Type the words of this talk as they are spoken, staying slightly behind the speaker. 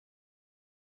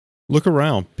Look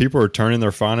around. People are turning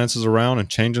their finances around and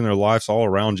changing their lives all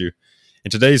around you.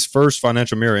 In today's first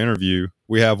Financial Mirror interview,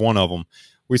 we have one of them.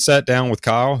 We sat down with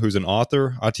Kyle, who's an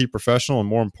author, IT professional, and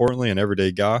more importantly, an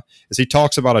everyday guy, as he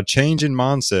talks about a change in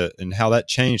mindset and how that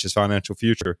changed his financial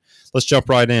future. Let's jump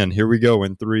right in. Here we go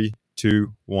in 3,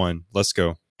 2, 1. Let's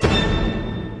go.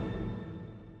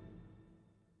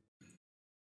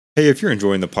 Hey, if you're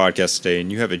enjoying the podcast today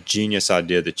and you have a genius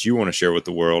idea that you want to share with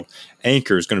the world,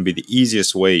 Anchor is going to be the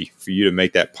easiest way for you to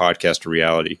make that podcast a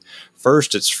reality.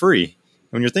 First, it's free.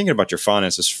 When you're thinking about your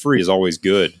finances, free is always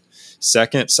good.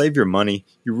 Second, save your money.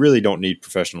 You really don't need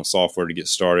professional software to get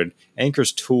started.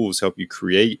 Anchor's tools help you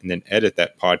create and then edit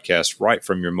that podcast right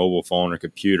from your mobile phone or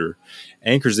computer.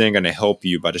 Anchor's then going to help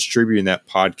you by distributing that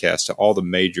podcast to all the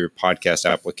major podcast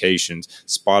applications,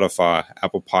 Spotify,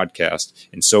 Apple Podcasts,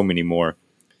 and so many more.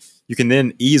 You can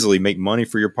then easily make money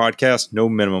for your podcast. No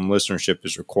minimum listenership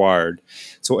is required.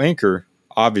 So Anchor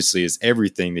obviously is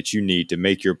everything that you need to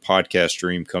make your podcast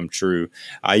dream come true.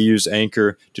 I use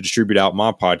Anchor to distribute out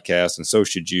my podcast, and so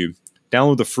should you.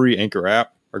 Download the free Anchor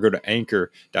app or go to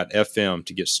anchor.fm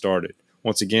to get started.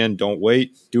 Once again, don't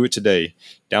wait. Do it today.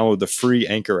 Download the free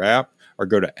Anchor app or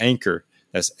go to Anchor.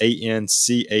 That's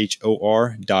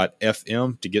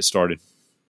ANCHOR.FM to get started.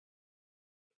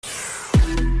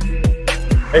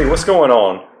 Hey, what's going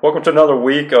on? Welcome to another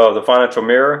week of the Financial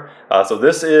Mirror. So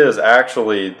this is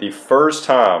actually the first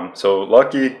time, so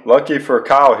lucky for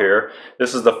Kyle here,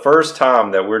 this is the first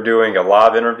time that we're doing a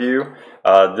live interview.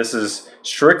 This is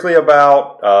strictly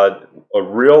about a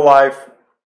real life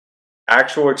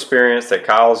actual experience that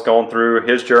Kyle's gone through,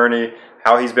 his journey,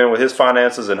 how he's been with his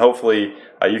finances, and hopefully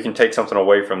you can take something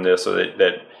away from this so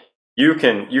that you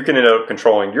can end up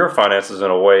controlling your finances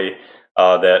in a way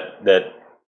that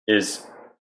is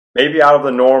maybe out of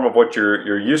the norm of what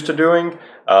you're used to doing,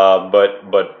 but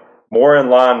more in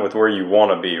line with where you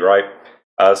want to be, right?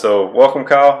 So welcome,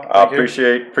 Kyle. I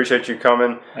appreciate you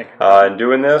coming and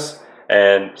doing this.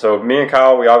 And so me and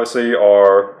Kyle, we obviously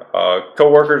are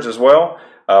co-workers as well.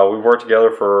 We've worked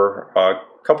together for a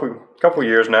couple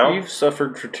years now. You've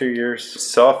suffered for 2 years.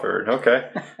 Suffered, okay.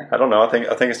 I don't know. I think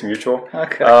it's mutual.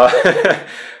 Okay.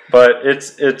 But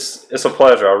it's a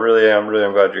pleasure. I really am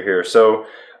glad you're here. So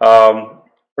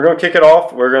we're going to kick it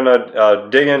off. We're going to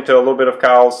dig into a little bit of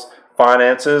Kyle's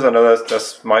finances. I know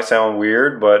that might sound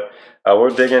weird, but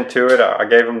we'll dig into it. I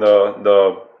gave him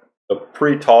the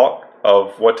pre-talk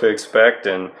of what to expect,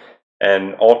 and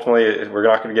ultimately we're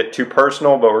not going to get too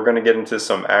personal, but we're going to get into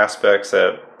some aspects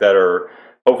that are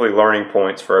hopefully learning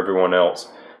points for everyone else.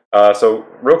 So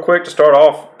real quick to start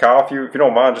off, Kyle, if you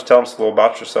don't mind, just tell us a little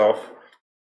about yourself.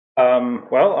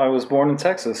 Well, I was born in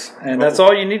Texas, and that's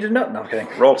all you need to know. No, I'm kidding.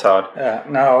 Roll Tide.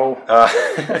 No.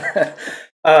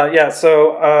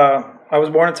 So I was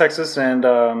born in Texas, and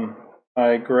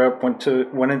I grew up,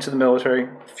 went into the military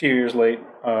a few years late.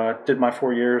 Did my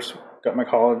 4 years, got my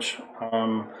college.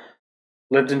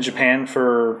 Lived in Japan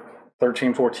for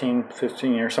 13, 14,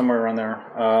 15 years, somewhere around there.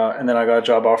 And then I got a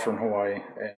job offer in Hawaii.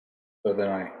 And so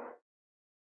then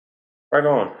Right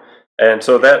on. And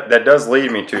so that does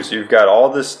lead me to, so you've got all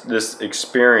this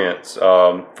experience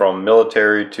from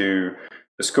military to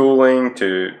the schooling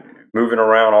to moving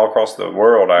around all across the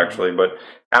world, actually. But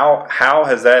how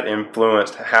has that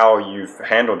influenced how you've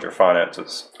handled your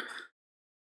finances?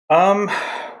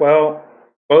 Well,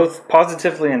 both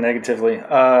positively and negatively.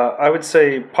 I would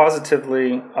say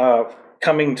positively,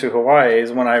 coming to Hawaii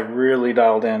is when I really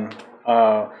dialed in.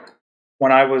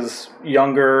 When I was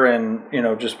younger and,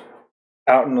 just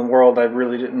out in the world, I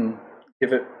really didn't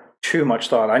give it too much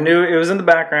thought. I knew it was in the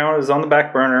background, it was on the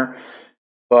back burner,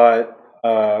 but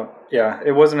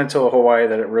it wasn't until Hawaii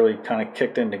that it really kind of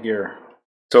kicked into gear.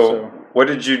 So what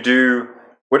did you do?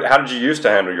 How did you used to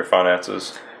handle your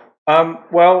finances?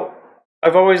 Well,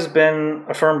 I've always been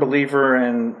a firm believer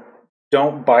in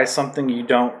don't buy something you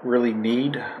don't really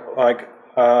need. Like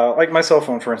my cell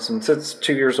phone, for instance, it's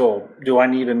 2 years old. Do I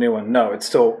need a new one? No, it's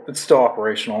still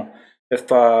operational. If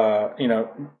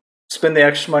spend the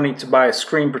extra money to buy a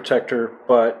screen protector,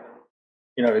 but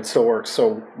it still works,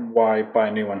 so why buy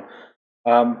a new one?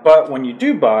 But when you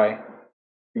do buy,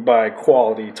 you buy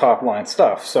quality top line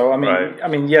stuff. So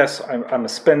right. Yes, I'm a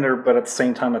spender, but at the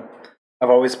same time, I've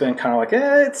always been kind of like,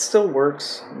 it still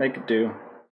works, make it do.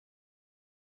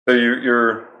 So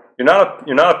you're not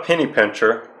a penny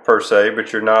pincher per se,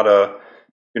 but you're not a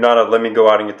let me go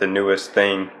out and get the newest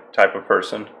thing type of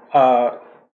person.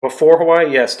 Before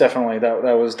Hawaii, yes, definitely. That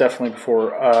was definitely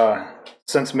before.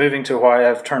 Since moving to Hawaii,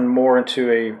 I've turned more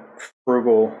into a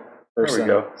frugal person.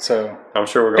 There we go. So I'm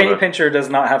sure we're penny going to... pincher does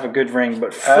not have a good ring,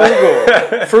 but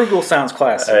frugal sounds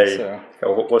classy. Hey,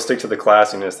 so. we'll stick to the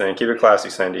classiness thing. Keep it classy,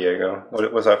 San Diego.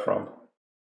 What's that from?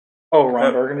 Oh,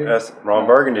 Ron Burgundy? That's Ron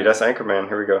Burgundy. That's Anchorman.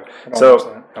 Here we go.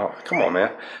 So, oh, come on,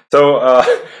 man. So,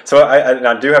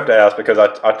 I do have to ask, because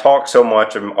I talk so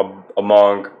much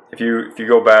among, if you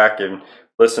go back and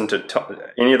listen to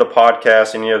any of the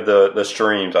podcasts, any of the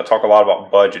streams, I talk a lot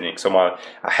about budgeting. So I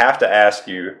have to ask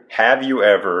you, have you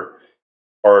ever,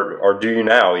 or do you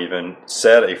now even,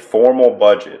 set a formal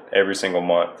budget every single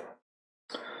month?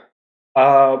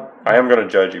 I am going to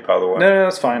judge you, by the way. No,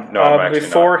 that's fine. No,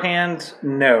 beforehand,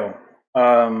 no.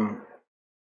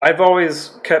 I've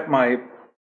always kept my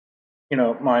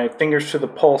fingers to the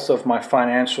pulse of my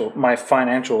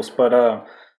financials, but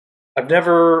I've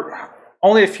never,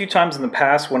 only a few times in the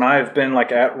past when I've been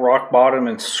like at rock bottom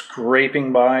and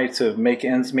scraping by to make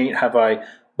ends meet, have I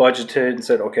budgeted and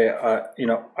said, okay,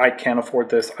 I can't afford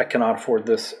this, I cannot afford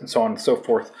this, and so on and so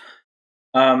forth.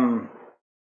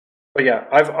 But yeah,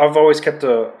 I've always kept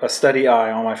a steady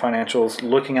eye on my financials,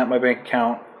 looking at my bank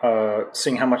account,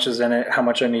 seeing how much is in it, how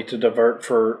much I need to divert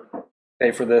for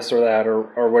pay for this or that,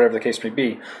 or whatever the case may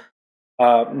be.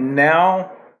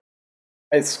 Now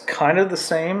it's kind of the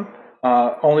same,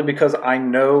 only because I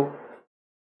know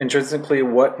intrinsically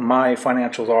what my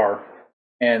financials are,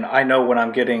 and I know when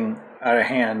I'm getting out of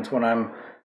hand, when I'm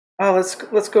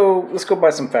let's go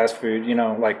buy some fast food.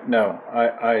 No,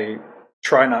 I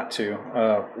try not to.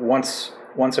 Once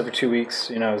every 2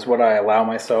 weeks, is what I allow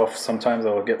myself. Sometimes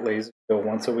I'll get lazy, go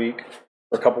once a week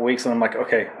for a couple weeks, and I'm like,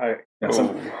 okay,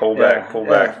 pull back.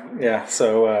 Yeah,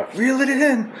 so reel it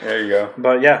in. There you go.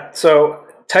 But yeah, so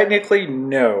technically,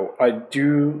 no, I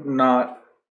do not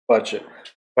budget,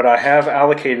 but I have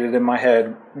allocated in my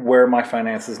head where my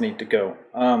finances need to go.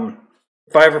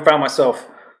 If I ever found myself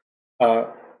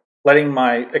letting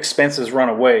my expenses run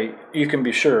away, you can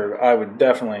be sure I would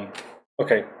definitely,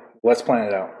 okay, let's plan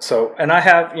it out. So, and I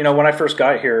have, when I first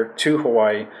got here to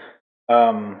Hawaii,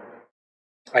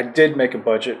 I did make a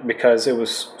budget because it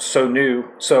was so new.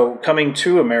 So coming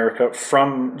to America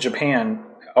from Japan,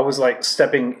 I was like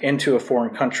stepping into a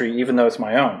foreign country, even though it's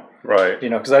my own. Right.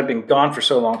 Because I'd been gone for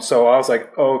so long. So I was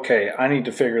like, okay, I need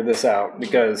to figure this out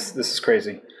because this is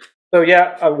crazy. So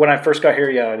yeah, when I first got here,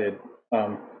 yeah, I did.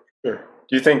 Sure.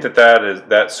 Do you think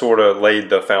that sort of laid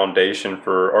the foundation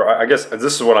for, or I guess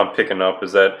this is what I'm picking up,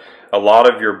 is that a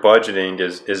lot of your budgeting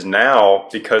is now,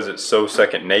 because it's so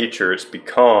second nature, it's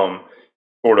become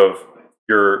sort of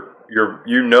where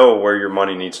your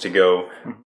money needs to go,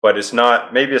 but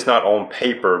maybe it's not on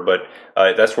paper, but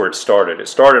that's where it started. It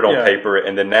started on paper,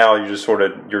 and then now you just sort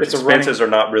of, your expenses are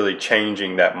not really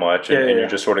changing that much, and you're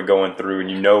just sort of going through, and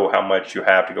you know how much you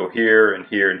have to go here and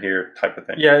here and here type of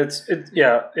thing. Yeah,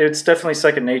 it's definitely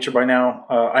second nature by now.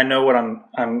 I know what I'm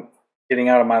getting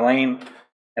out of my lane,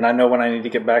 and I know when I need to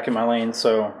get back in my lane.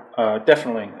 So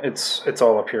definitely, it's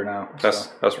all up here now.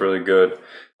 That's really good.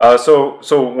 So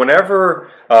whenever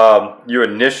you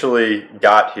initially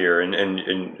got here, and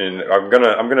I'm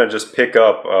gonna just pick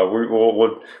up. We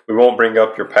won't bring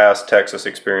up your past Texas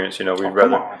experience. We'd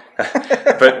rather.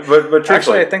 but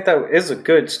actually, I think that is a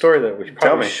good story that we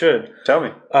probably should. Tell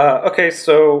me. Okay,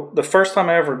 so the first time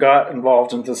I ever got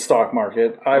involved into the stock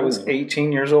market, I was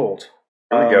 18 years old.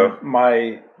 There we go.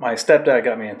 My stepdad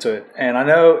got me into it, and I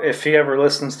know if he ever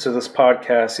listens to this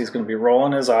podcast, he's going to be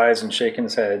rolling his eyes and shaking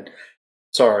his head.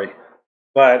 Sorry,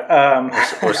 but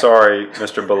we're sorry,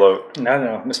 Mr. Belote.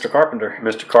 No, Mr. Carpenter.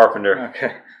 Mr. Carpenter.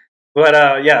 Okay,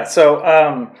 but yeah, so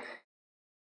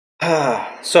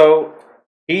so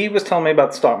he was telling me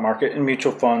about the stock market and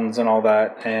mutual funds and all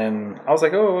that, and I was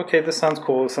like, oh, okay, this sounds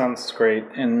cool, this sounds great,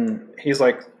 and he's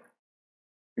like,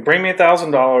 bring me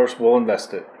 $1,000, we'll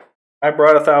invest it. I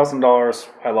brought $1,000,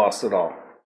 I lost it all.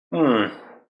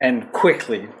 And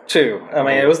quickly, too. I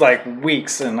mean, it was like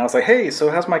weeks, and I was like, hey, so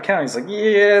how's my account? He's like,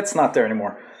 yeah, it's not there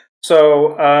anymore.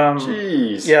 So,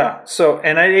 jeez. Yeah, so,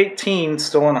 and at 18,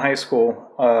 still in high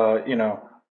school,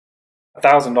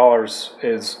 $1,000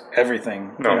 is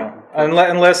everything. No.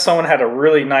 Unless someone had a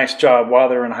really nice job while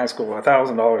they were in high school,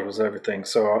 $1,000 was everything.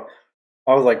 So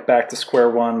I was like back to square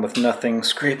one with nothing,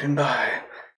 scraping by.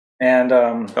 And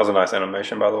that was a nice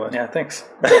animation, by the way. Yeah, thanks.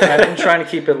 I've been trying to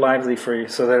keep it lively for you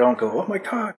so they don't go, oh my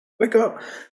God, wake up.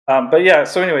 But yeah,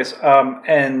 so anyways,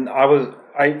 and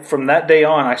from that day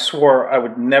on, I swore I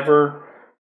would never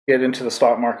get into the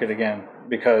stock market again,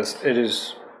 because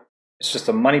it's just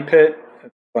a money pit,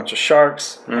 a bunch of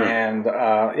sharks, and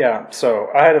yeah, so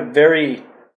I had a very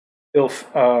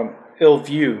ill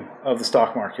view of the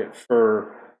stock market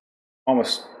for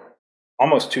almost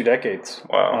almost 2 decades.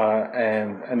 Wow.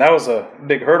 And that was a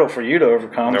big hurdle for you to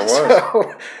overcome. There was.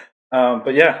 So,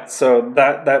 but yeah, so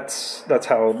that's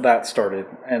how that started,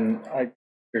 and I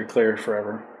steered clear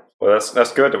forever. Well,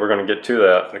 that's good that we're going to get to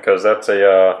that, because that's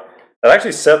that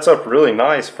actually sets up really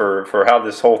nice for how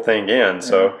this whole thing ends.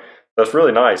 So that's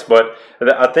really nice. But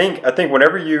I think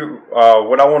whenever you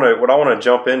what I want to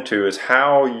jump into is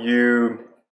how you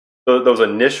those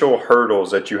initial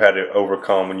hurdles that you had to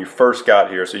overcome when you first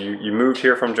got here. So you moved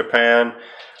here from Japan.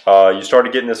 You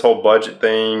started getting this whole budget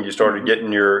thing. You started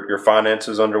getting your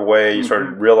finances underway. You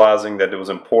started realizing that it was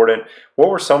important. What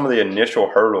were some of the initial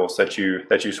hurdles that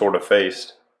you sort of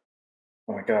faced?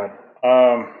 Oh my God.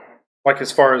 Like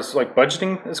as far as like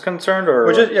budgeting is concerned, or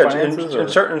well, just, finances, in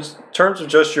certain terms of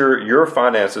just your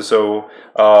finances. So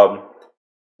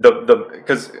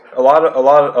because a lot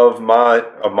of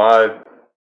my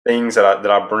things that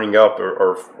I bring up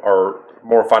are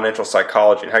more financial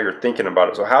psychology and how you're thinking about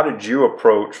it. So how did you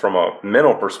approach from a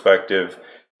mental perspective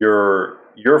your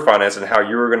finances and how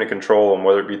you were going to control them,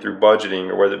 whether it be through budgeting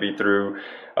or whether it be through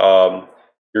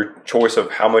your choice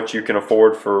of how much you can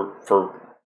afford for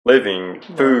living,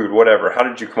 food, whatever? How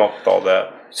did you come up with all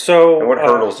that? So, and what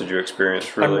hurdles did you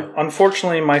experience, really?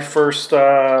 Unfortunately, my first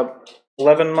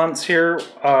 11 months here,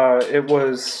 it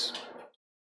was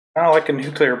kind of like a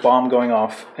nuclear bomb going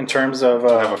off in terms of.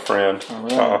 I have a friend.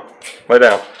 Lay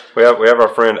down. We have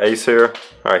our friend Ace here.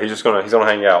 All right, he's gonna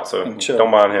hang out, so don't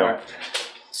mind him. Right.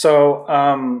 So,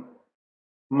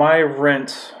 my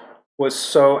rent was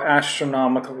so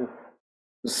astronomical,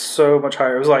 so much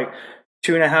higher. It was like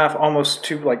 2.5, almost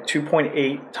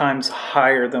 2.8 times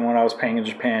higher than what I was paying in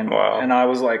Japan. Wow. And I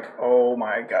was like, oh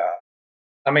my God.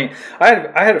 I mean, I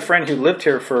had a friend who lived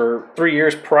here for 3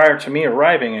 years prior to me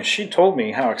arriving, and she told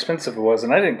me how expensive it was,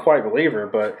 and I didn't quite believe her.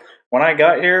 But when I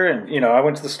got here, and I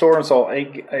went to the store and saw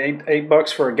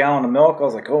 $8 for a gallon of milk, I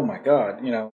was like, oh my God,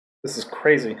 this is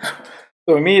crazy.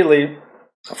 So immediately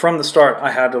from the start, I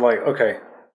had to okay,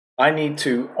 I need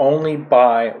to only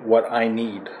buy what I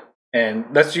need. And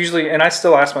that's usually, and I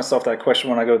still ask myself that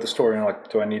question when I go to the store,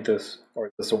 do I need this, or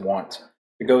is this a want?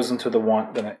 If it goes into the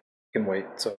want, then it can wait.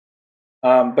 So,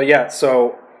 but yeah,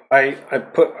 so I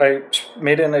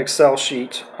made an Excel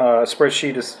sheet,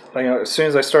 spreadsheet. Is as soon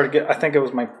as I started I think it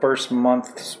was my first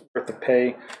month's worth of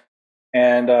pay,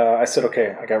 and I said,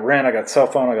 okay, I got rent, I got cell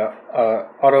phone, I got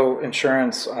auto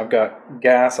insurance, I've got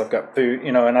gas, I've got food,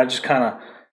 and I just kind of,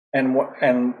 and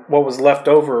what was left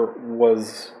over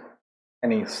was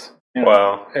pennies.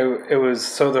 Wow. It was,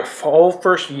 so the whole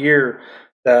first year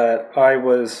that I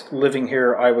was living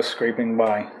here, I was scraping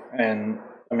by, and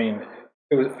I mean,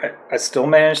 it was. I still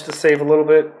managed to save a little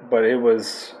bit, but it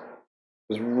was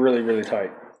really, really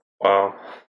tight. Wow.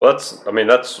 Well, that's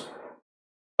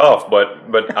tough,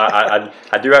 but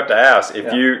I do have to ask,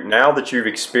 if you, now that you've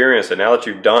experienced it, now that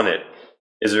you've done it,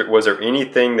 was there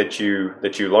anything that you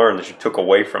learned, that you took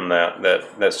away from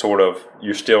that sort of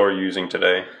you still are using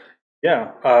today?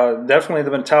 Yeah, definitely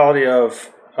the mentality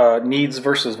of needs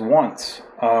versus wants.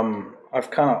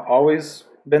 I've kind of always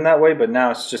been that way, but now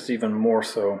it's just even more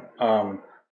so.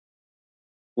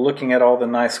 Looking at all the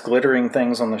nice glittering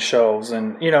things on the shelves,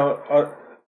 and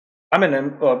I'm an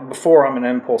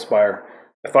impulse buyer.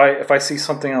 If I see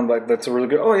something I'm like, that's a really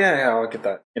good, oh yeah, I'll get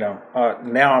that.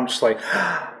 Now I'm just like,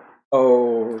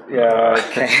 oh yeah,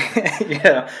 okay.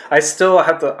 Yeah. I still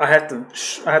have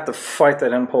to fight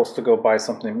that impulse to go buy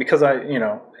something, because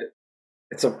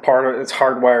it's it's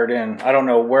hardwired in. I don't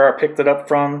know where I picked it up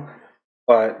from,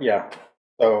 but yeah.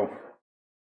 So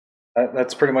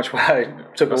that's pretty much what I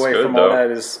took away from all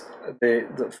that, is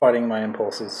the fighting my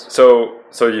impulses. So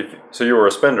you were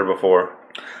a spender before?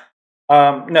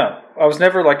 No, I was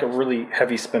never like a really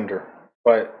heavy spender,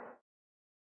 but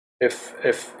if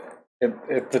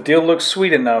the deal looks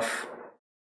sweet enough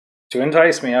to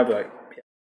entice me, I'd be like,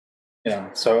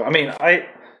 So I mean,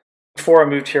 before I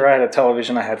moved here, I had a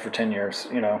television I had for 10 years.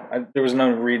 There was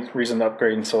no reason to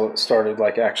upgrade until it started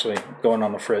actually going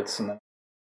on the fritz, and then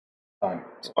time.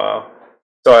 Wow.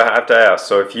 So I have to ask.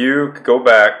 So if you could go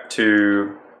back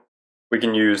to, we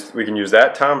can use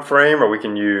that time frame, or we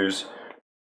can use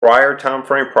prior time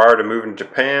frame, prior to moving to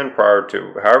Japan, prior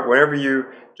to whenever you,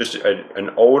 just an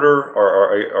older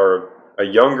or a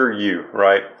younger you,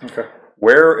 right? Okay.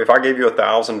 Where, if I gave you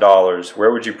 $1,000,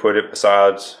 where would you put it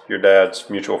besides your dad's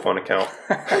mutual fund account?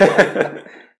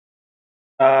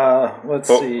 Let's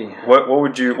see. What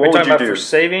would you do for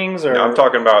savings? Or? No, I'm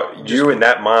talking about you in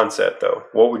that mindset, though.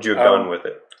 What would you have done with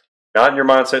it? Not in your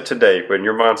mindset today, but in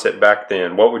your mindset back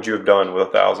then. What would you have done with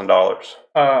 $1,000?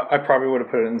 I probably would have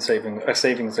put it in a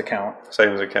savings account.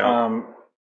 Savings account.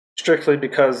 Strictly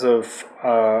because of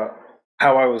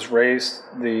how I was raised,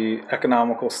 the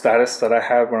economical status that I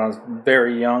had when I was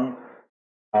very young.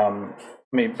 I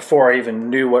mean, before I even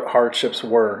knew what hardships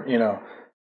were,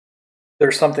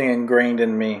 there's something ingrained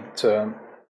in me to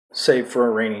save for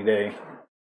a rainy day,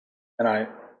 and I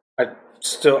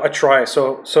try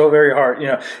so very hard.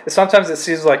 Sometimes it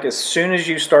seems like as soon as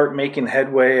you start making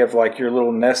headway of like your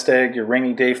little nest egg, your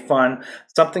rainy day fund,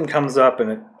 something comes up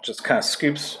and it just kind of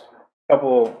scoops a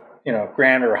couple,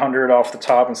 grand or 100 off the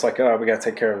top, and it's like, oh, we got to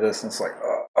take care of this, and it's like,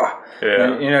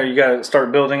 Yeah. and, you got to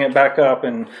start building it back up,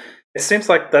 and it seems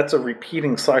like that's a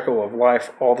repeating cycle of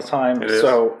life all the time.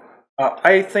 So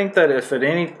I think that if at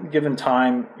any given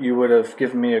time you would have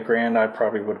given me $1,000, I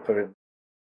probably would have put it.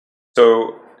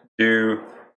 So do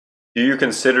you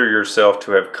consider yourself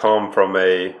to have come from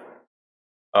a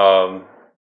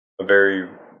very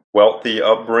wealthy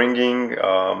upbringing?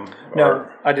 No,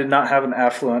 I did not have an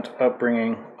affluent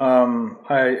upbringing.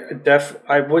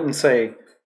 I wouldn't say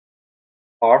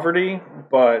poverty,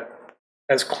 but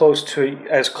as close to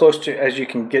as you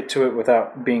can get to it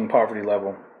without being poverty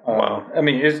level. Wow. I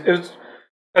mean, it was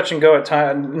touch and go at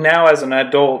times. Now, as an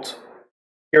adult,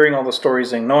 hearing all the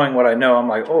stories and knowing what I know, I'm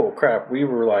like, oh crap, we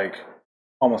were like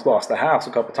almost lost the house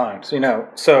a couple times,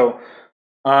 So,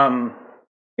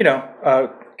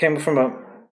 came from a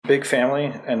big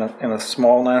family in a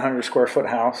small 900 square foot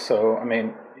house. So, I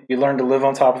mean, you learn to live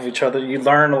on top of each other. You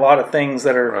learn a lot of things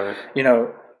that are, right.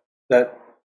 That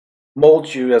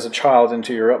mold you as a child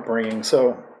into your upbringing.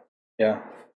 So, yeah.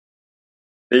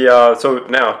 So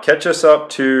now catch us up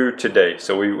to today.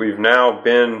 So we've now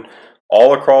been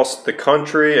all across the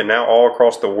country and now all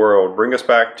across the world. Bring us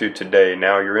back to today.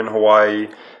 Now you're in Hawaii.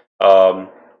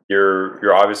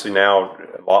 You're obviously now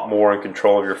a lot more in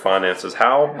control of your finances.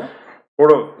 How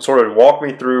sort of walk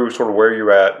me through sort of where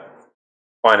you're at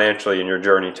financially in your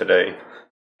journey today.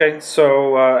 Okay,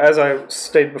 so as I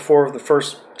stated before, the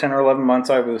first 10 or 11 months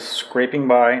I was scraping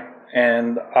by,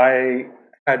 and I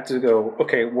had to go,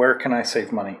 okay, where can I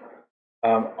save money?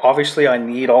 Obviously, I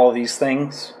need all of these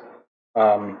things.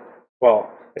 Well,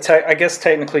 I guess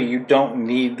technically you don't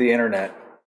need the internet.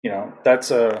 It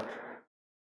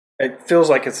feels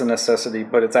like it's a necessity,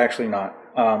 but it's actually not.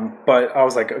 But I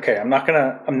was like, okay, I'm not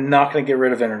gonna get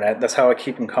rid of internet. That's how I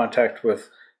keep in contact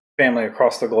with family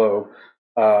across the globe.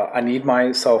 I need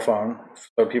my cell phone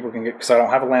so people can because I don't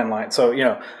have a landline. So,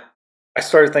 I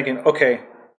started thinking, okay,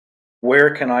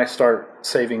 where can I start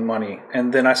saving money?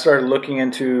 And then I started looking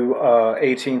into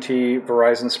AT&T,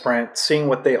 Verizon, Sprint, seeing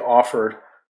what they offered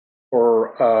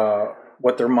for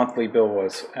what their monthly bill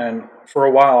was. And for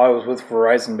a while I was with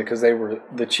Verizon because they were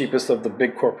the cheapest of the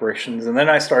big corporations. And then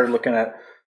I started looking at,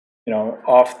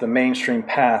 off the mainstream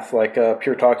path like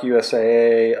Pure Talk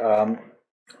USA,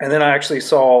 and then I actually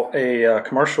saw a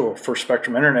commercial for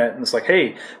Spectrum Internet, and it's like,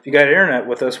 hey, if you got internet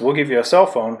with us, we'll give you a cell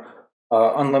phone,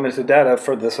 unlimited data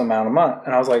for this amount a month.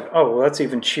 And I was like, oh, well, that's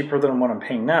even cheaper than what I'm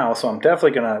paying now, so I'm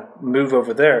definitely going to move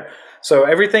over there. So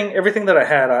everything that I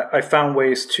had, I found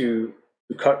ways to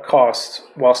cut costs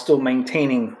while still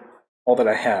maintaining all that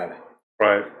I had.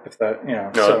 Right. If that, No,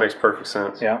 that makes perfect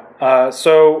sense. Yeah.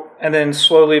 And then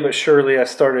slowly but surely I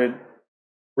started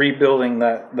rebuilding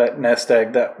that nest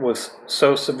egg that was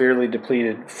so severely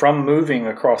depleted from moving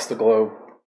across the globe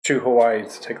to Hawaii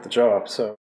to take the job.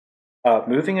 So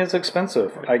moving is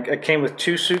expensive. I came with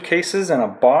 2 suitcases and a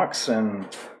box, and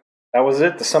that was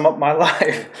it to sum up my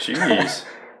life. Jeez.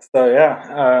 So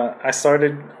yeah, I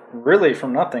started really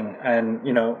from nothing, and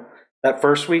that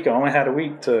first week I only had a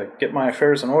week to get my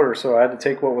affairs in order, so I had to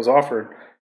take what was offered.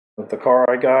 With the car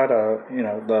I got,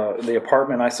 the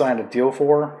apartment I signed a deal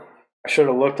for. I should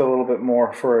have looked a little bit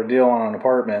more for a deal on an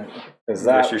apartment, because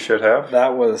Yes, you should have.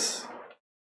 That was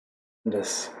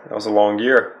this. That was a long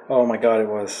year. Oh my God, it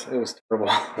was terrible.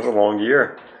 It was a long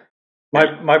year.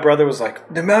 My brother was like,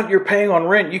 the amount you're paying on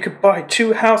rent, you could buy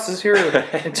 2 houses here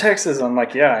in Texas. I'm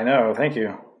like, yeah, I know. Thank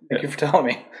you for telling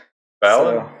me.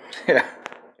 Valid. So, yeah,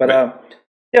 but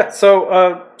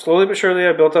So slowly but surely,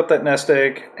 I built up that nest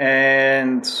egg,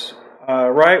 and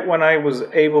right when I was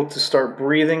able to start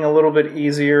breathing a little bit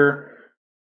easier,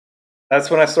 that's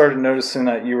when I started noticing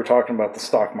that you were talking about the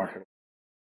stock market.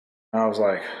 And I was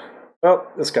like,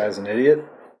 well, this guy's an idiot.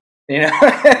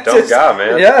 Dumb guy,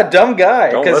 man. Yeah, dumb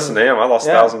guy. Don't listen to him. I lost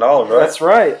 $1,000, right? That's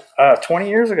right. 20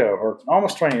 years ago, or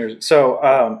almost 20 years. So,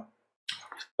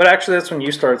 but actually, that's when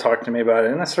you started talking to me about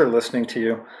it, and I started listening to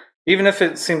you. Even if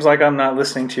it seems like I'm not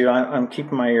listening to you, I'm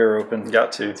keeping my ear open.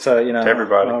 Got to. So, to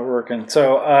everybody. Working.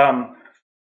 So,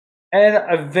 and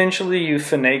eventually you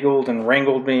finagled and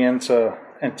wrangled me into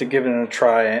giving it a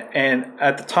try. And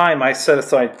at the time, I set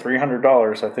aside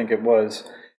 $300, I think it was.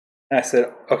 And I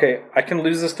said, okay, I can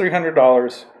lose this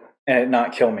 $300. and it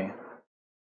not kill me.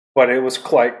 But it was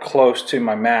quite close to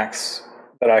my max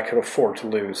that I could afford to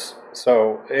lose.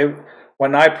 So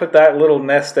when I put that little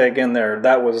nest egg in there,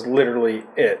 that was literally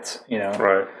it,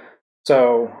 Right.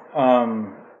 So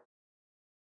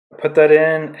put that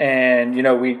in, and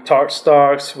we talked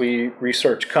stocks, we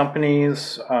researched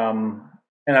companies, and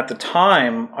at the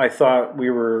time I thought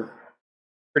we were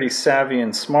pretty savvy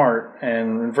and smart,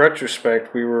 and in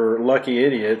retrospect we were lucky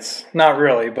idiots. Not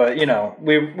really, but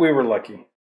we were lucky.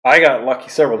 I got lucky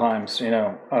several times,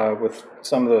 with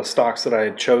some of the stocks that I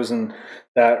had chosen.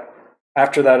 That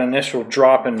after that initial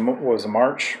drop in, what was it,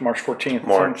 March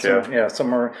 14th,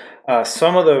 somewhere,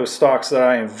 some of those stocks that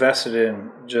I invested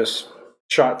in just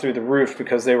shot through the roof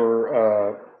because they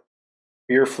were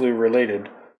beer flu related.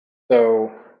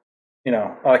 So,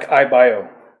 like iBio,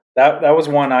 that was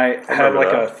one I had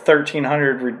like a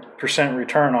 1,300%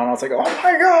 return on. I was like, oh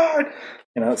my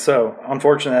god, So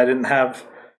unfortunately, I didn't have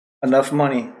enough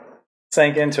money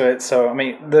sank into it. So I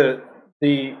mean, that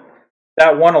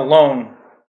one alone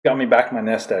got me back my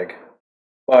nest egg,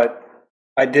 but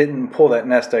I didn't pull that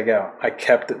nest egg out. I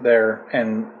kept it there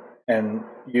and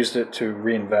used it to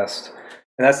reinvest.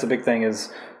 And that's the big thing,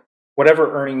 is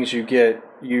whatever earnings you get,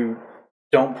 you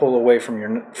don't pull away from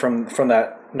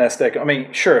that nest egg. I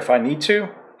mean, sure, if I need to,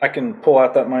 I can pull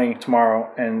out that money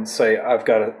tomorrow and say I've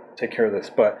got to take care of this.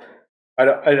 But I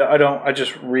don't. I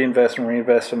just reinvest,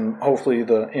 and hopefully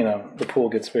the pool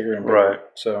gets bigger and bigger. Right.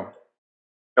 So.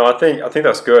 No, I think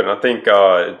that's good, and I think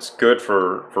it's good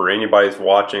for anybody who's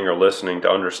watching or listening to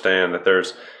understand that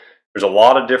there's a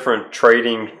lot of different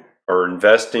trading or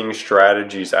investing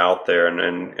strategies out there,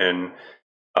 and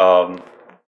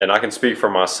I can speak for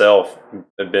myself.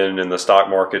 I've been in the stock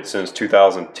market since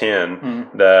 2010.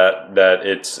 That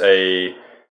it's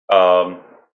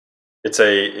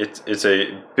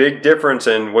a big difference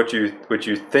in what you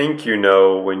think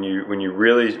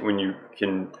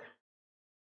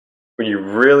when you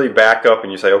really back up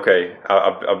and you say, okay,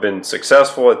 I've been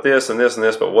successful at this and this and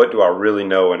this, but what do I really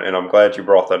know? And I'm glad you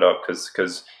brought that up,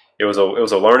 because it was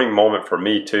a learning moment for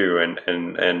me too,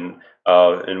 and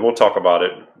we'll talk about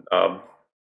it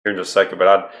here in just a second.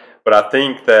 But I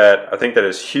think that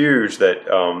it's huge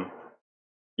that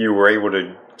you were able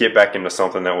to get back into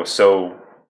something that was so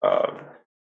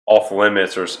off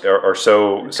limits or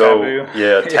so taboo.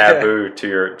 Taboo to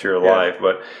your life,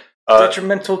 but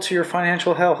detrimental to your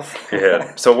financial health.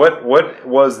 Yeah. So what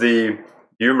was do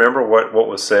you remember what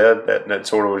was said that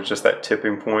sort of was just that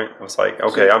tipping point? It was like,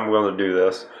 okay, I'm willing to do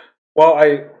this. Well,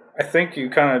 I think you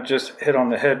kind of just hit on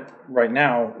the head right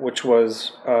now, which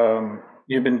was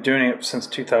you've been doing it since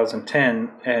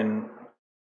 2010, and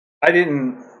I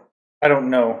don't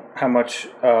know how much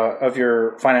of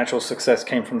your financial success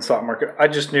came from the stock market. I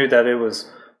just knew that it was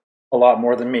a lot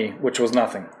more than me, which was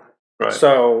nothing. Right.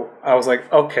 So I was like,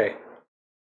 okay,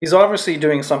 he's obviously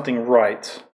doing something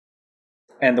right.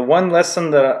 And the one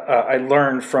lesson that I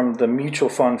learned from the mutual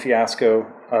fund fiasco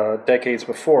decades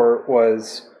before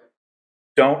was,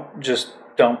 don't just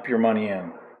dump your money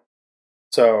in.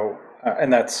 So,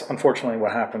 and that's unfortunately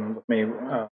what happened with me.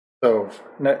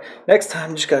 Next time,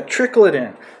 you just got to trickle it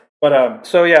in. But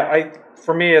so yeah,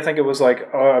 for me, I think it was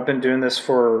like, I've been doing this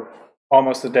for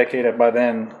almost a decade by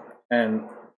then, and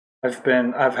I've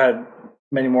had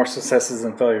many more successes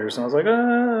than failures. And I was like,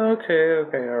 okay,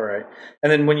 all right.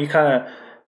 And then when you kind of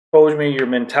told me your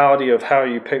mentality of how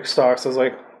you pick stocks, I was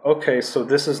like, okay, so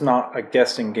this is not a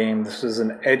guessing game. This is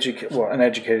an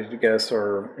educated guess,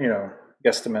 or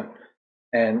guesstimate.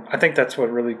 And I think that's what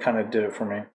really kind of did it for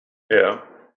me. Yeah,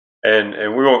 and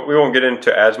we won't get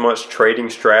into as much trading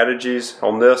strategies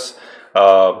on this,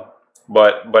 but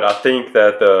I think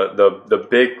that the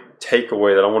big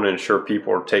takeaway that I want to ensure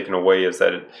people are taking away is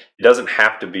that it doesn't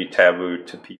have to be taboo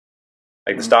to people.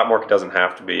 Like the stock market doesn't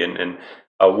have to be. And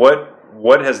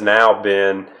what has now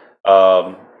been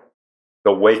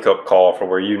the wake up call for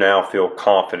where you now feel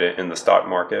confident in the stock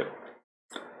market?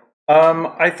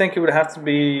 I think it would have to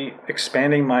be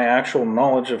expanding my actual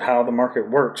knowledge of how the market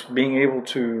works, being able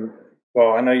to,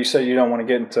 well, I know you said you don't want to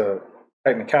get into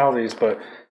technicalities, but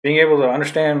being able to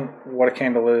understand what a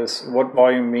candle is, what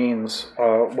volume means,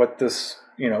 what this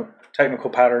technical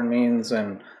pattern means,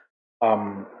 and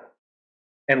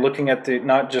looking at the,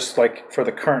 not just like for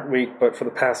the current week, but for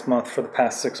the past month, for the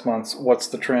past 6 months, what's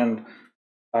the trend?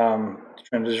 The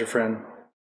trend is your friend,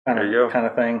 kind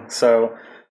of thing. So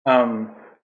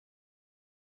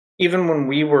even when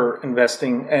we were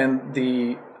investing, and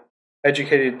the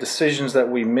educated decisions that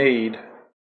we made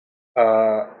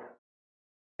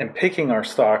and picking our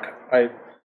stock,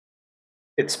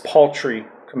 it's paltry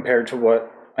compared to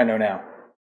what I know now.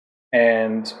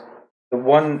 And the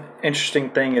one interesting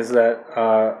thing is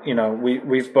that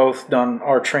we've both done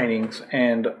our trainings,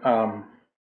 and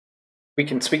we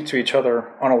can speak to each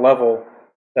other on a level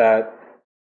that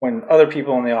when other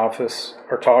people in the office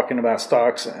are talking about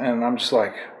stocks, and I'm just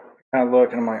like, I kind of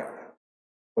look and I'm like,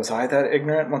 was I that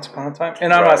ignorant once upon a time?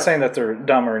 And I'm not saying that they're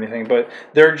dumb or anything, but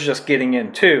they're just getting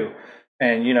in too.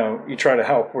 And, you try to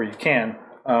help where you can.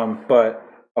 But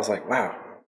I was like, wow,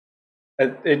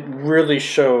 it really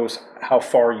shows how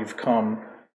far you've come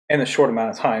in a short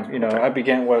amount of time. I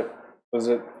began,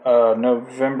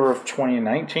 November of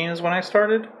 2019 is when I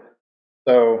started.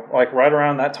 So like right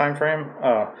around that time frame,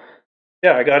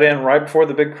 I got in right before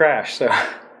the big crash, so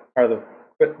or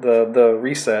the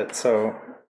reset. So,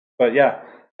 but yeah,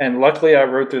 and luckily I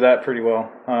rode through that pretty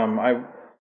well. I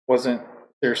wasn't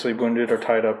seriously wounded or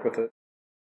tied up with it.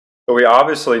 So we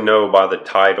obviously know by the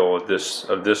title of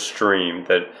this stream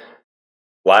that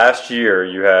last year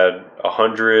you had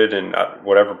 100 and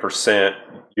whatever %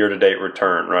 year-to-date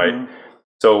return, right? Mm-hmm.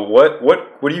 So what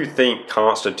do you think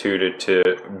constituted to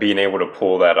being able to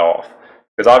pull that off?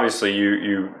 Because obviously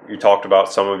you talked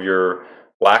about some of your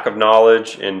lack of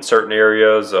knowledge in certain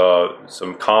areas,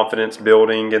 some confidence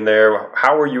building in there.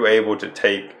 How were you able to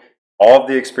take all of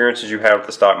the experiences you had with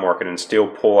the stock market and still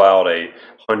pull out a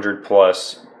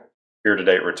 100+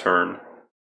 year-to-date return?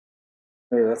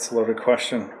 Hey, that's a loaded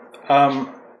question.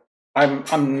 I'm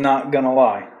not gonna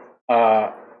lie.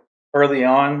 Early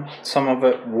on, some of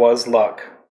it was luck.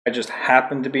 I just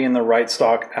happened to be in the right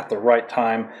stock at the right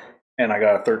time, and I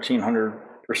got a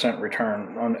 1,300%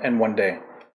 return in one day.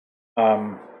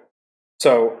 I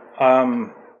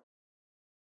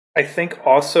think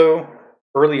also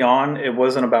early on, it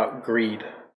wasn't about greed.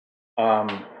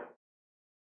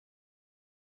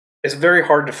 It's very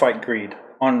hard to fight greed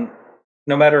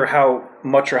no matter how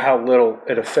much or how little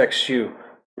it affects you.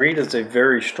 Greed is a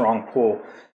very strong pull.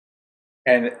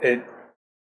 And it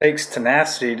takes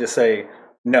tenacity to say,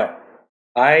 no,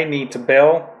 I need to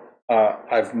bail.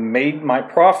 I've made my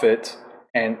profit.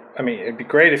 And I mean, it'd be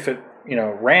great if it,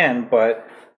 ran, but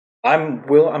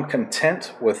I'm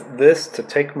content with this to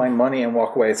take my money and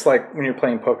walk away. It's like when you're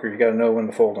playing poker, you got to know when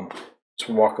to fold them. Just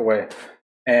walk away.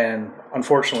 And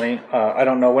unfortunately, I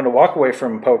don't know when to walk away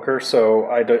from poker, so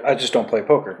I just don't play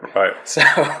poker. Right. So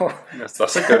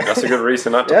that's a good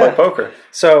reason not to play poker.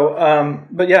 So,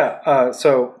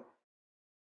 so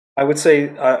I would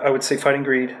say fighting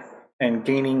greed and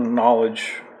gaining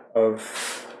knowledge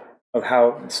of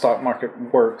how the stock market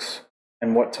works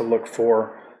and what to look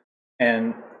for.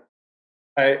 And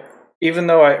even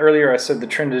though earlier I said the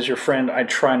trend is your friend, I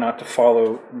try not to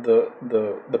follow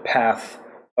the path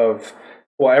of,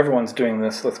 well, everyone's doing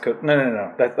this, let's go.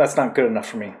 No. That's not good enough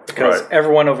for me, because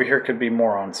everyone over here could be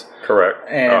morons. Correct.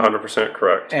 100%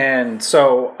 correct. And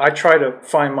so I try to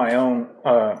find my own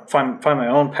find my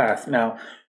own path. Now,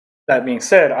 that being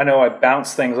said, I know I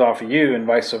bounce things off of you and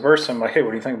vice versa. I'm like, hey,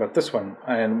 what do you think about this one?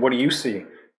 And what do you see?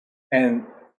 And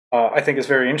I think it's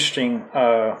very interesting.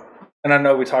 And I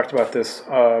know we talked about this,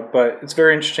 but it's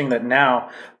very interesting that now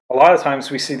a lot of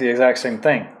times we see the exact same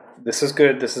thing. This is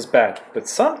good, this is bad. But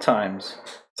sometimes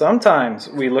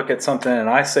we look at something and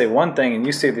I say one thing and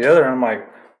you say the other, and I'm like, what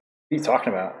are you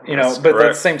talking about? That's but correct.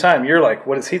 at the same time, you're like,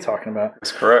 what is he talking about?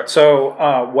 That's correct.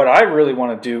 So what I really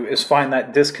want to do is find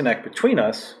that disconnect between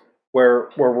us where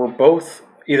we're both,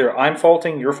 either I'm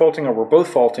faulting, you're faulting, or we're both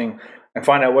faulting, and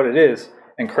find out what it is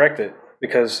and correct it.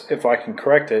 Because if I can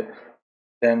correct it,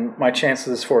 then my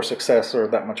chances for success are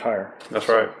that much higher. That's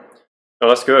right. No,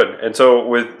 that's good. And so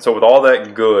with all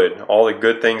that good, all the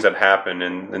good things that happened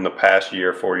in the past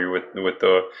year for you with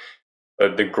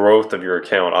the growth of your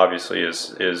account, obviously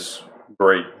is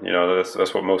great.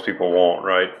 That's what most people want,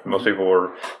 right? Mm-hmm. Most people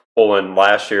were pulling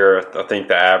last year. I think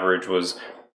the average was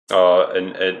for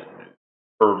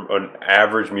an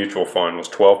average mutual fund was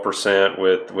 12%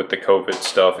 with the COVID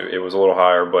stuff. It was a little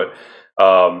higher, but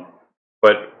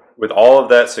with all of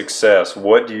that success,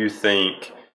 what do you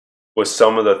think was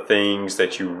some of the things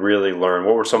that you really learned?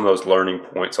 What were some of those learning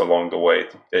points along the way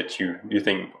that you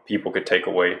think people could take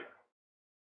away?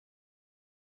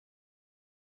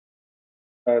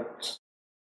 That's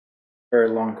a very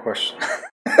long question.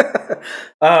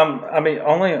 I mean,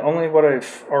 only what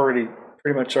I've pretty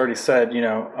much already said.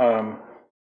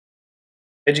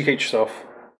 Educate yourself.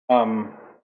 I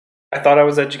thought I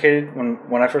was educated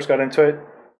when I first got into it.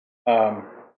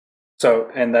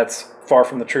 And that's far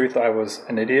from the truth. I was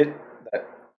an idiot that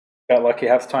got lucky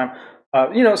half the time.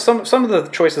 Some of the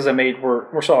choices I made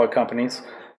were solid companies,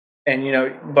 and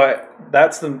but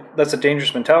that's a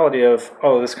dangerous mentality of,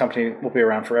 oh, this company will be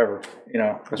around forever.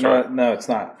 That's right. No, it's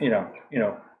not.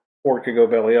 Ford could go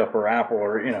belly up, or Apple,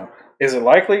 or is it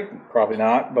likely? Probably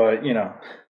not, but I don't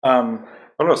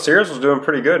know. Sears was doing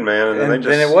pretty good, man, and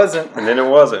then it wasn't. And then it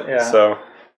wasn't. Yeah. So,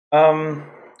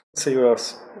 let's see what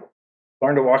else.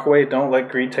 Learn to walk away. Don't let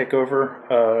greed take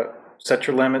over. Set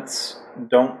your limits.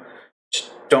 Don't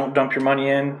dump your money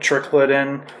in. Trickle it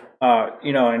in.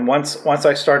 And once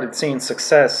I started seeing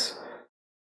success,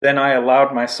 then I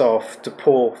allowed myself to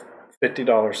pull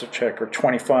 $50 a check, or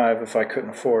 $25 if I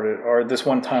couldn't afford it, or this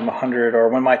one time $100, or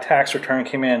when my tax return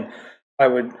came in, I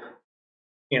would,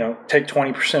 take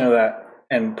 20% of that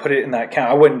and put it in that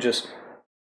account. I wouldn't just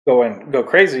go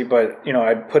crazy, but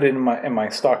I'd put it in my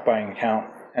stock buying account,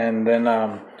 and then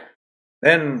I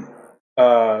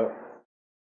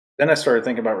started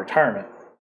thinking about retirement,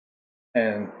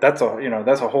 and that's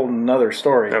a whole nother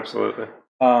story. Absolutely.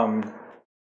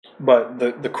 But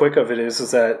the quick of it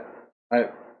is that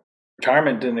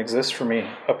retirement didn't exist for me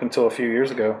up until a few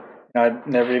years ago. I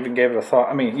never even gave it a thought.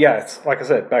 I mean, yeah, it's like I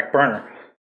said, back burner.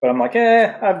 But I'm like,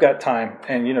 I've got time.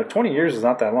 And 20 years is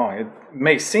not that long. It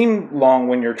may seem long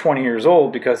when you're 20 years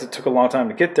old because it took a long time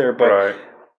to get there. But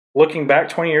looking back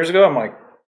 20 years ago, I'm like,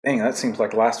 dang, that seems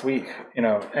like last week.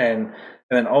 And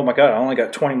then, oh my God, I only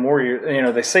got 20 more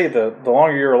years. They say the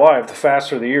longer you're alive, the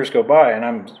faster the years go by. And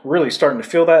I'm really starting to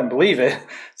feel that and believe it.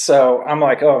 So I'm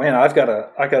like, oh man, I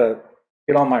gotta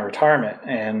get on my retirement.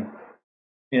 And,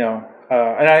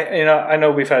 I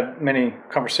know we've had many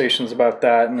conversations about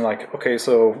that, and like, okay,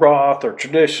 so Roth or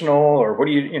traditional, or what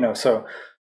do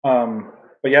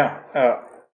but yeah,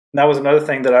 that was another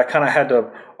thing that I kind of had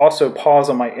to also pause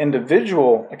on my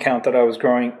individual account that I was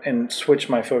growing and switch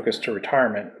my focus to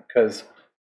retirement, because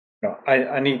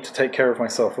I need to take care of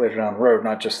myself later down the road,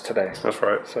 not just today. That's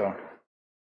right. So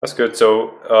that's good.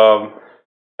 So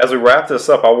as we wrap this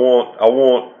up, I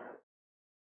want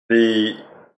the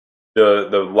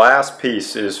last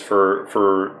piece is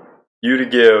for you to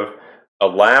give a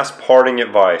last parting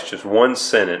advice, just one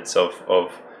sentence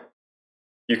of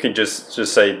you can just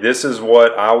say, this is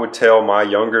what I would tell my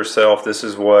younger self, this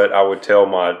is what I would tell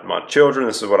my children,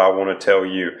 this is what I want to tell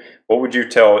you. What would you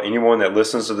tell anyone that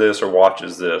listens to this or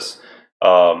watches this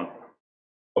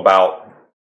about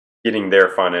getting their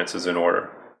finances in order?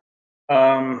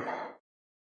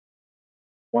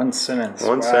 One sentence.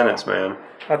 One sentence, man.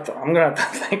 I'm gonna have to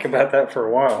think about that for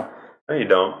a while. No, you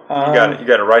don't. You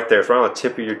got it right there. It's right on the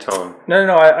tip of your tongue.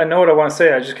 No. I know what I want to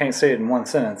say. I just can't say it in one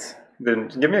sentence. Then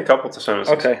give me a couple of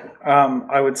sentences. Okay.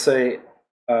 I would say,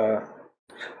 I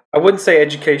wouldn't say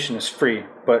education is free,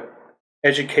 but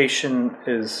education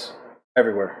is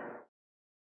everywhere.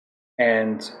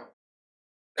 And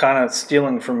kind of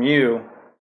stealing from you,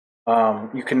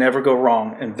 you can never go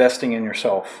wrong investing in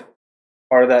yourself.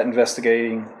 Part of that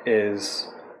investigating is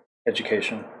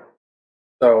education.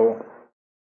 So,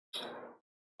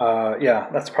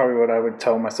 that's probably what I would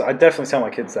tell myself. I definitely tell my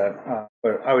kids that,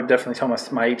 but I would definitely tell my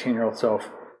 18-year-old self,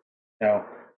 I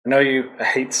know you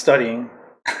hate studying,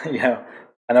 I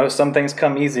know some things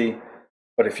come easy,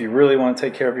 but if you really want to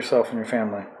take care of yourself and your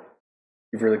family,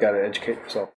 you've really got to educate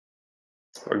yourself.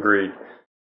 Agreed.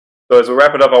 So as we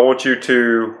wrap it up, I want you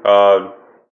to,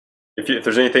 if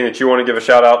there's anything that you want to give a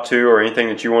shout out to, or anything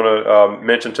that you want to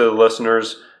mention to the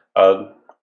listeners on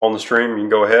the stream, you can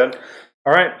go ahead.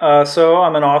 All right. So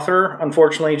I'm an author.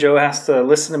 Unfortunately, Joe has to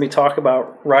listen to me talk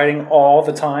about writing all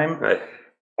the time. Right.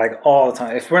 Like all the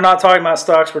time. If we're not talking about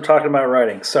stocks, we're talking about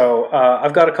writing. So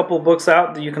I've got a couple of books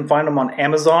out that you can find them on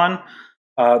Amazon.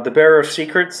 The Bearer of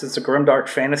Secrets, it's a grimdark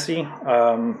fantasy.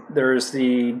 There's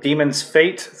The Demon's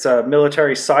Fate, it's a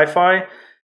military sci-fi.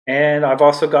 And I've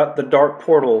also got The Dark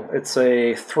Portal, it's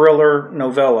a thriller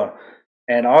novella.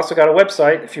 And I also got a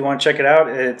website, if you want to check it out.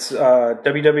 It's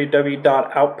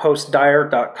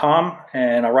www.outpostdyer.com,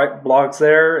 and I write blogs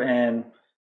there, and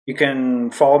you can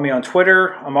follow me on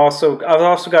Twitter. I've also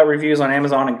got reviews on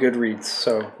Amazon and Goodreads.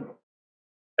 So,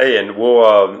 hey, and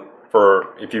we'll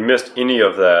if you missed any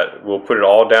of that, we'll put it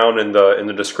all down in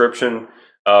the description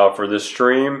for this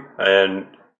stream, and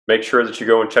make sure that you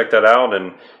go and check that out. And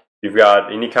if you've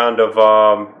got any kind of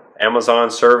Amazon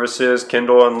services,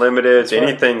 Kindle Unlimited,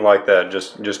 anything like that,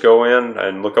 just go in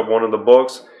and look up one of the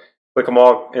books, click them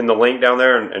all in the link down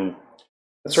there, and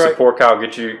that's support Kyle.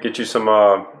 Get you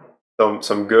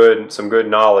some good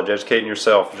knowledge, educating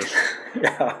yourself.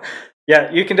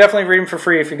 Yeah, you can definitely read them for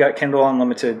free if you got Kindle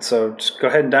Unlimited. So just go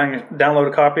ahead and download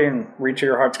a copy and read to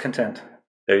your heart's content.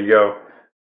 There you go.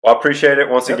 Well, I appreciate it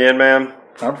once again, man.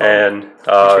 No problem. And thanks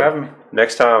for having me.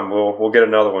 Next time we'll get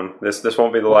another one. This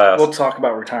won't be the last. We'll talk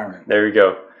about retirement. There you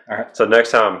go. All right. So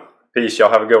next time, peace.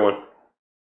 Y'all have a good one.